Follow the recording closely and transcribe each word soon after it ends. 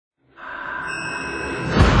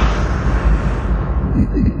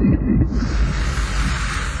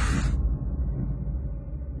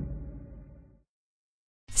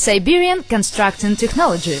Siberian Constructing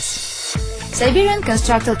Technologies. Siberian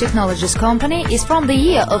Constructing Technologies company is from the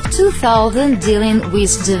year of 2000 dealing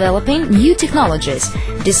with developing new technologies,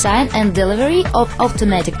 design and delivery of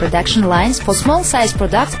automatic production lines for small-size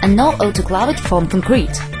products and no autoclaved foam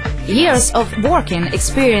concrete. Years of working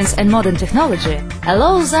experience and modern technology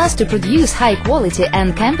allows us to produce high-quality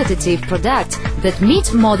and competitive products that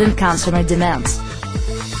meet modern consumer demands.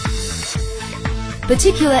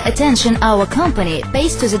 Particular attention our company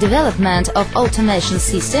pays to the development of automation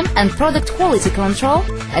system and product quality control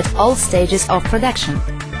at all stages of production.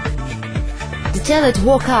 Detailed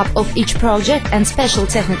workup of each project and special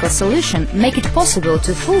technical solution make it possible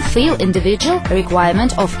to fulfill individual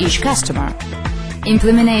requirement of each customer.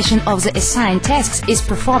 Implementation of the assigned tasks is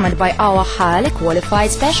performed by our highly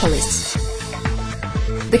qualified specialists.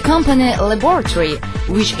 The company laboratory,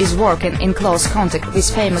 which is working in close contact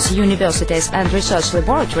with famous universities and research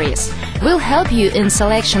laboratories, will help you in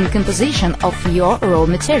selection and composition of your raw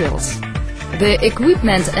materials. The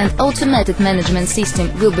equipment and automated management system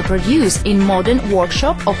will be produced in modern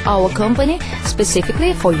workshop of our company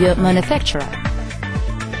specifically for your manufacturer.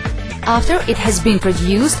 After it has been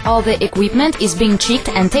produced, all the equipment is being checked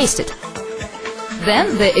and tested.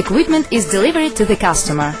 Then the equipment is delivered to the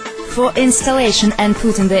customer. For installation and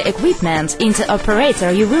putting the equipment into operator,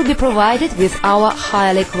 you will be provided with our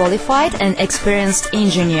highly qualified and experienced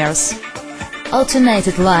engineers.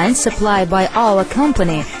 Automated lines supplied by our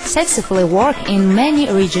company successfully work in many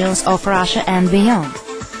regions of Russia and beyond.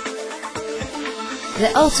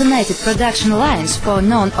 The automated production lines for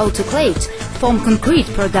non-autoclaved foam concrete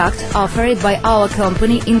product offered by our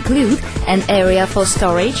company include an area for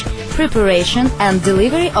storage, preparation and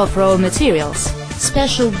delivery of raw materials.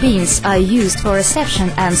 Special bins are used for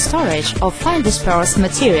reception and storage of fine dispersed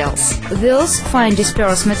materials. Those fine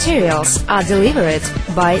dispersed materials are delivered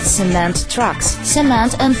by cement trucks.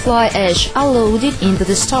 Cement and fly ash are loaded into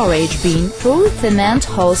the storage bin through cement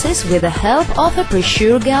hoses with the help of a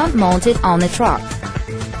pressure gun mounted on a truck.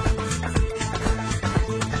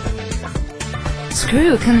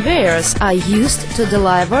 Screw conveyors are used to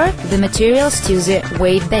deliver the materials to the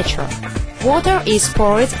weight batcher. Water is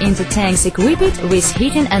poured into tanks equipped with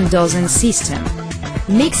heating and dosing system.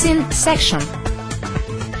 Mixing section.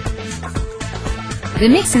 The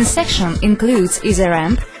mixing section includes a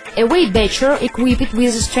ramp, a weight batcher equipped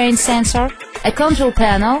with a strain sensor, a control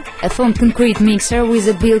panel, a foam concrete mixer with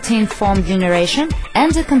a built-in foam generation,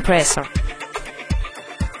 and a compressor.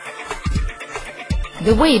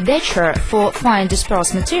 The weight batcher for fine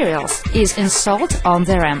dispersed materials is installed on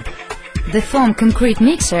the ramp. The foam concrete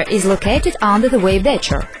mixer is located under the weight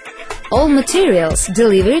batcher. All materials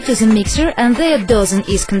delivered to the mixer and their dosing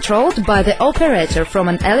is controlled by the operator from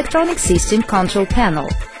an electronic system control panel.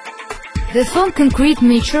 The foam concrete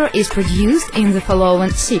mixture is produced in the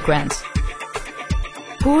following sequence: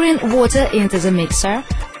 pouring water into the mixer,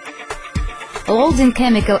 loading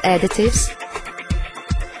chemical additives,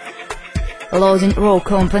 loading raw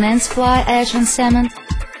components, fly ash and cement,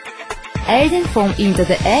 adding foam into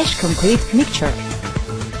the ash concrete mixture.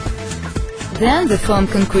 Then the foam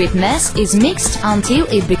concrete mass is mixed until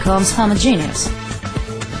it becomes homogeneous.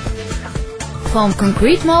 Foam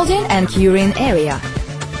concrete molding and curing area.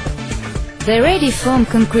 The ready foam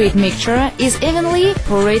concrete mixture is evenly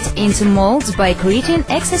poured into molds by creating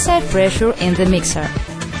excessive pressure in the mixer.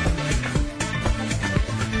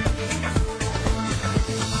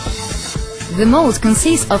 The mold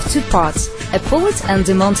consists of two parts: a pullet and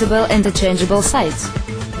demountable interchangeable sides.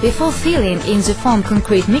 Before filling in the foam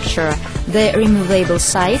concrete mixture, the removable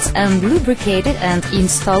sides are lubricated and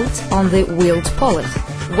installed on the wheeled pullet.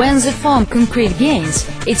 When the foam concrete gains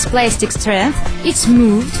its plastic strength, it's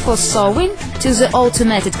moved for sewing to the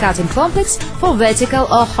automated cutting complex for vertical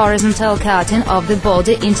or horizontal cutting of the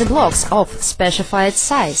body into blocks of specified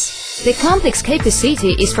size. The complex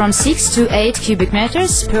capacity is from 6 to 8 cubic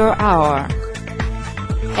meters per hour.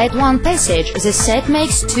 At one passage, the set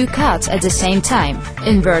makes two cuts at the same time,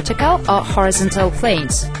 in vertical or horizontal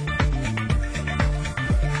planes.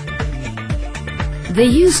 The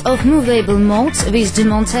use of movable molds with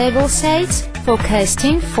demountable sides for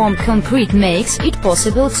casting foam concrete makes it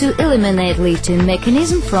possible to eliminate lifting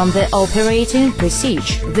mechanism from the operating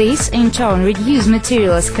procedure. This in turn reduces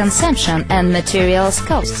materials consumption and materials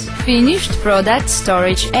costs. Finished product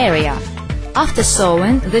storage area. After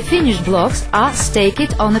sewing, the finished blocks are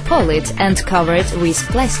staked on a pallet and covered with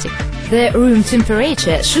plastic. The room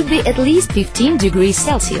temperature should be at least 15 degrees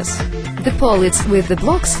Celsius. The pallets with the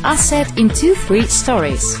blocks are set in 2-3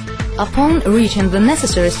 stories. Upon reaching the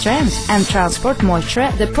necessary strength and transport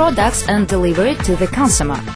moisture, the products are delivered to the consumer.